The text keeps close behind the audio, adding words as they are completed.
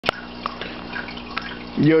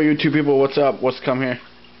Yo, YouTube people, what's up? What's come here?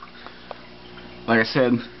 Like I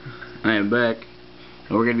said, I am back,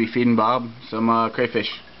 and we're gonna be feeding Bob some crayfish.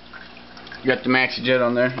 Got the Maxi Jet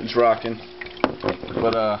on there; it's rocking.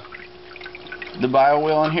 But the bio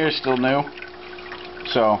wheel in here is still new,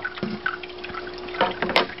 so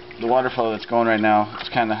the water flow that's going right now is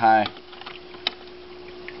kind of high.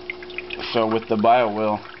 So with the bio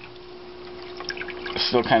wheel, it's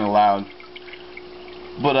still kind of loud.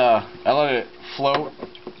 But I let it float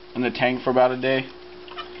in the tank for about a day,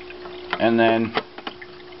 and then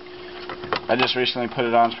I just recently put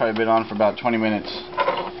it on. It's probably been on for about 20 minutes,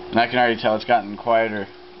 and I can already tell it's gotten quieter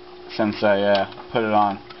since I put it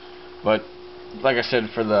on. But like I said,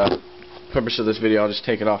 for the purpose of this video, I'll just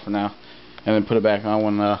take it off for now and then put it back on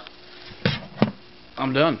when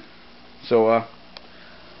I'm done. So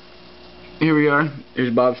here we are.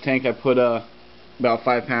 Here's Bob's tank. I put about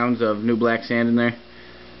 5 pounds of new black sand in there,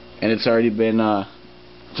 and it's already been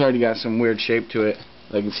it's already got some weird shape to it.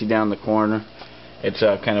 Like you can see down the corner, it's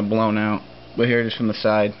kind of blown out, but here it is from the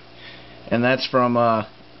side, and that's from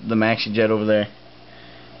the Maxi Jet over there.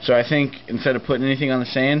 So I think instead of putting anything on the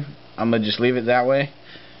sand, I'm gonna just leave it that way,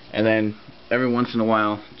 and then every once in a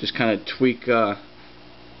while just kind of tweak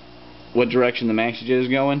what direction the Maxi Jet is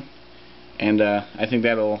going, and I think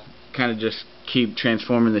that'll kind of just keep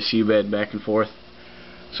transforming the seabed back and forth.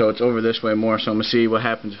 So it's over this way more, so I'm gonna see what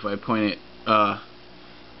happens if I point it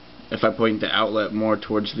the outlet more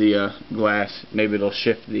towards the glass. Maybe it'll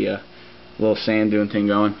shift the little sand dune thing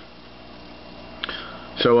going.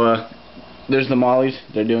 So there's the mollies.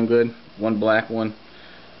 They're doing good. One black one,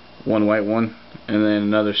 one white one, and then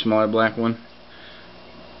another smaller black one.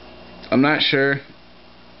 I'm not sure.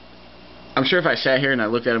 I'm sure if I sat here and I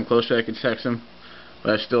looked at them closely I could sex them,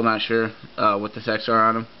 but I'm still not sure what the sex are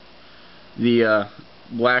on them. The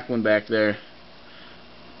black one back there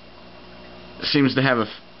seems to have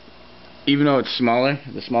even though it's smaller,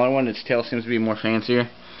 the smaller one, its tail seems to be more fancier.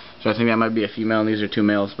 So I think that might be a female and these are 2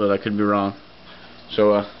 males, but I could be wrong.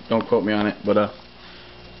 So don't quote me on it. But I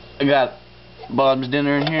got Bob's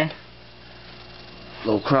dinner in here.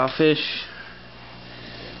 Little crawfish.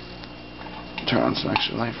 Turn on some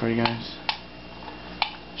extra light for you guys.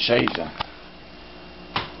 Shades on.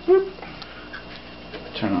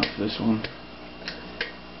 Turn off this one.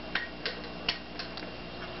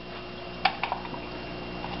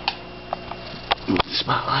 Move the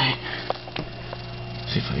spotlight.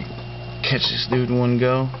 See if I can catch this dude in one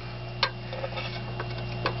go.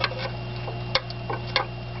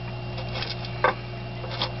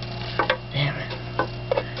 Damn it.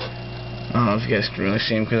 I don't know if you guys can really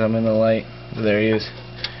see him because I'm in the light. But there he is.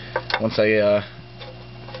 Once I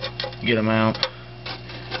get him out,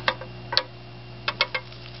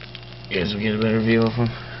 you guys will get a better view of him.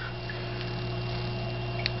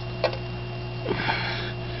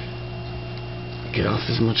 Get off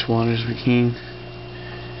as much water as we can,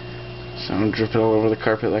 so I don't drip it all over the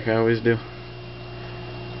carpet like I always do.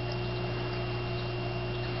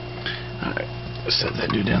 Alright, set that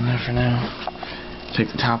dude down there for now.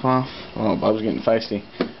 Take the top off. Oh, Bob's getting feisty.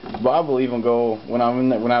 Bob will even go, when I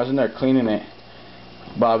was in there cleaning it,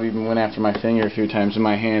 Bob even went after my finger a few times in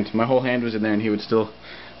my hand. My whole hand was in there and he would still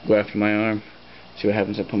go after my arm. See what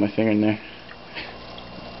happens if I put my finger in there.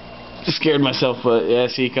 Just scared myself, but yeah,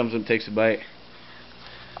 see, he comes and takes a bite.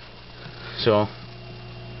 So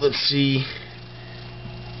let's see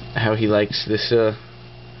how he likes this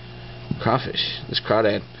crawfish, this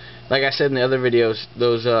crawdad. Like I said in the other videos,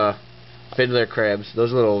 those fiddler crabs,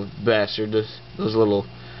 those little bastards, those little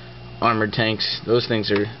armored tanks, those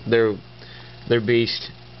things are they're beast.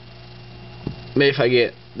 Maybe if I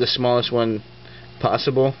get the smallest one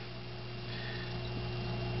possible.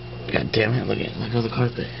 God damn it, look at the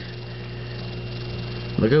carpet.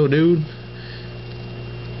 Look, oh dude.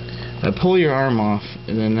 I pull your arm off,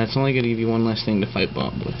 and then that's only going to give you one less thing to fight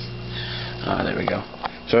Bob with. There we go.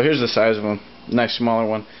 So here's the size of him. Nice smaller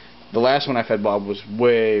one. The last one I fed Bob was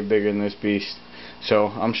way bigger than this beast. So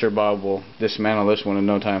I'm sure Bob will dismantle this one in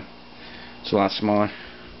no time. It's a lot smaller.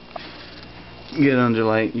 Get under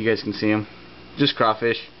light. You guys can see him. Just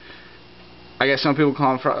crawfish. I guess some people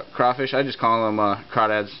call them crawfish. I just call them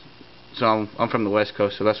crawdads. So I'm from the West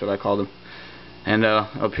Coast, so that's what I call them. And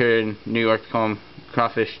up here in New York, they call them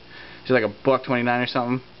crawfish. He's like $1.29 or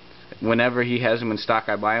something. Whenever he has them in stock,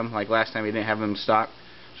 I buy them. Like last time, he didn't have them in stock,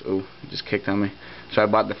 so ooh, it just kicked on me. So I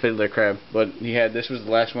bought the fiddler crab, but this was the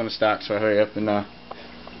last one in stock, so I hurry up and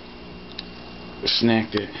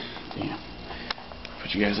snacked it. Damn.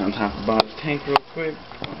 Put you guys on top of Bob's tank real quick.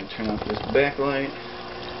 I'm gonna turn off this backlight.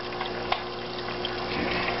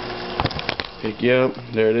 Okay. Pick you up.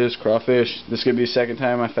 There it is, crawfish. This is gonna be the second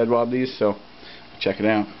time I fed Bob these, so check it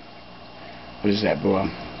out. What is that, Bob?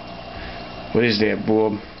 What is that,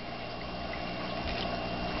 Bob?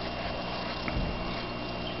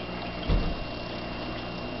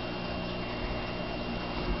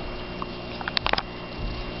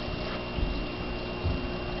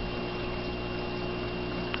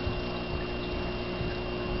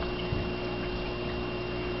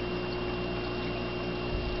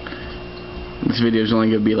 This video is only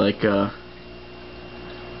going to be like,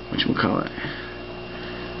 whatchamacallit,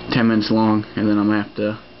 10 minutes long, and then I'm going to have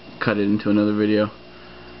to cut it into another video.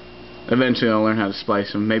 Eventually I'll learn how to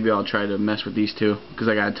splice them. Maybe I'll try to mess with these two, because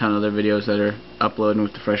I got a ton of other videos that are uploading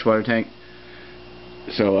with the freshwater tank.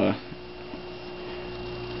 So, and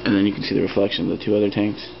then you can see the reflection of the two other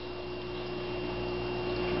tanks.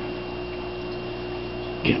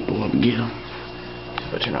 Get him, Bob, get him.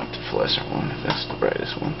 If I turn off the fluorescent one, if that's the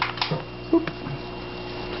brightest one. Oop.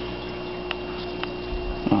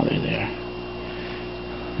 Oh, there they are.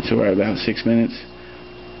 So we're at about 6 minutes.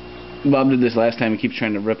 Bob did this last time. He keeps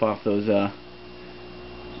trying to rip off those,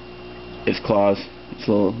 its claws, its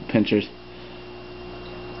little pinchers.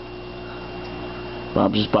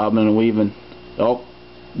 Bob's just bobbing and weaving. Oh,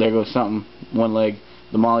 there goes something. One leg.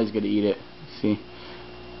 The molly's gonna eat it. See,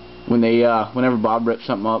 when they, whenever Bob rips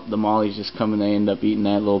something up, the mollies just come and they end up eating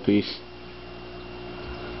that little piece.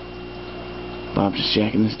 Bob's just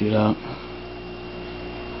jacking this dude up.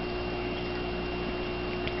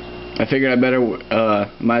 I figured I better,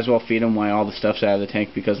 might as well feed him while all the stuff's out of the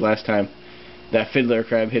tank, because last time that fiddler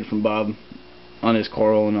crab hid from Bob on his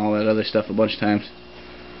coral and all that other stuff a bunch of times.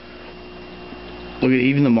 Look at,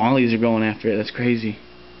 even the mollies are going after it. That's crazy.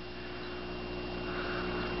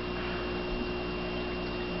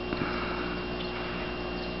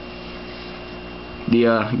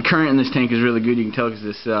 The current in this tank is really good. You can tell because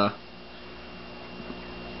this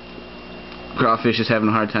crawfish is having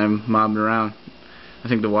a hard time mobbing around. I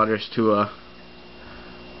think the water is too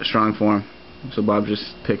strong for him, so Bob's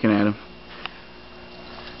just picking at him.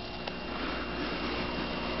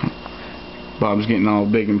 Bob's getting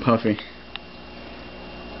all big and puffy.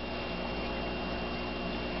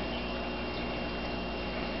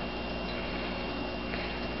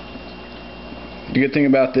 The good thing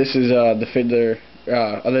about this is the fiddler,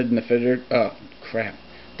 other than the fiddler,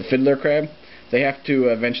 the fiddler crab, they have to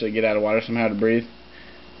eventually get out of water somehow to breathe.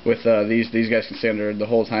 With these guys can stay under the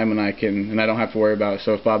whole time, and I don't have to worry about it.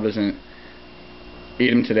 So if Bob doesn't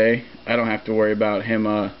eat him today, I don't have to worry about him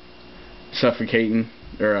suffocating,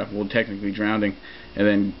 or well, technically drowning, and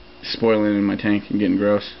then spoiling in my tank and getting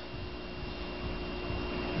gross.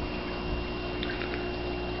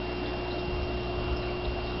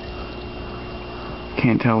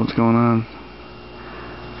 Can't tell what's going on.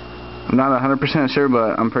 I'm not 100% sure,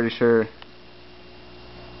 but I'm pretty sure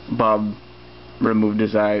Bob removed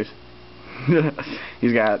his eyes.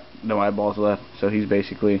 He's got no eyeballs left, so he's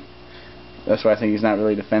basically, that's why I think he's not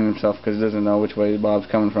really defending himself, because he doesn't know which way Bob's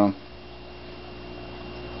coming from.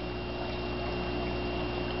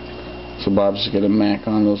 So Bob's just gonna mack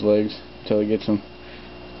on those legs until he gets them.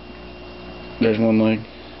 There's one leg.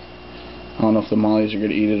 I don't know if the mollies are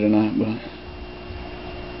gonna eat it or not, but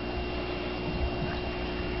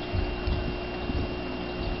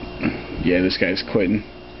yeah, this guy's quitting.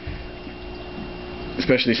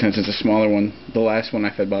 Especially since it's a smaller one. The last one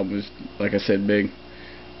I fed Bob was, like I said, big.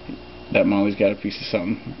 That molly's got a piece of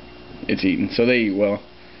something it's eating. So they eat well.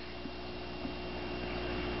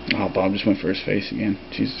 Oh, Bob just went for his face again.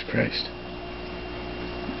 Jesus Christ.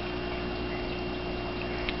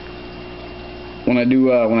 When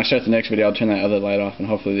I start the next video, I'll turn that other light off, and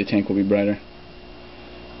hopefully the tank will be brighter.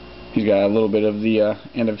 He's got a little bit of the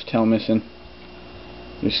end of his tail missing.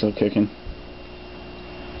 He's still kicking.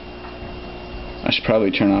 I should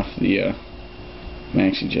probably turn off the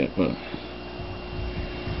maxi jet, but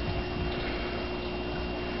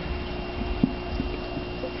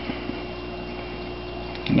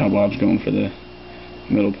now Bob's going for the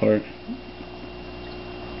middle part.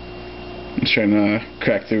 He's trying to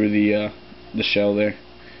crack through the shell there,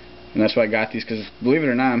 and that's why I got these, because believe it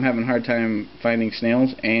or not, I'm having a hard time finding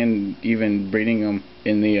snails and even breeding them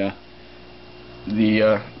in the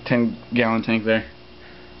 10-gallon tank there.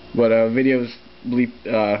 But videos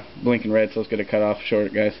blinking red, so let's get it cut off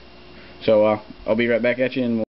short, guys. So I'll be right back at you, and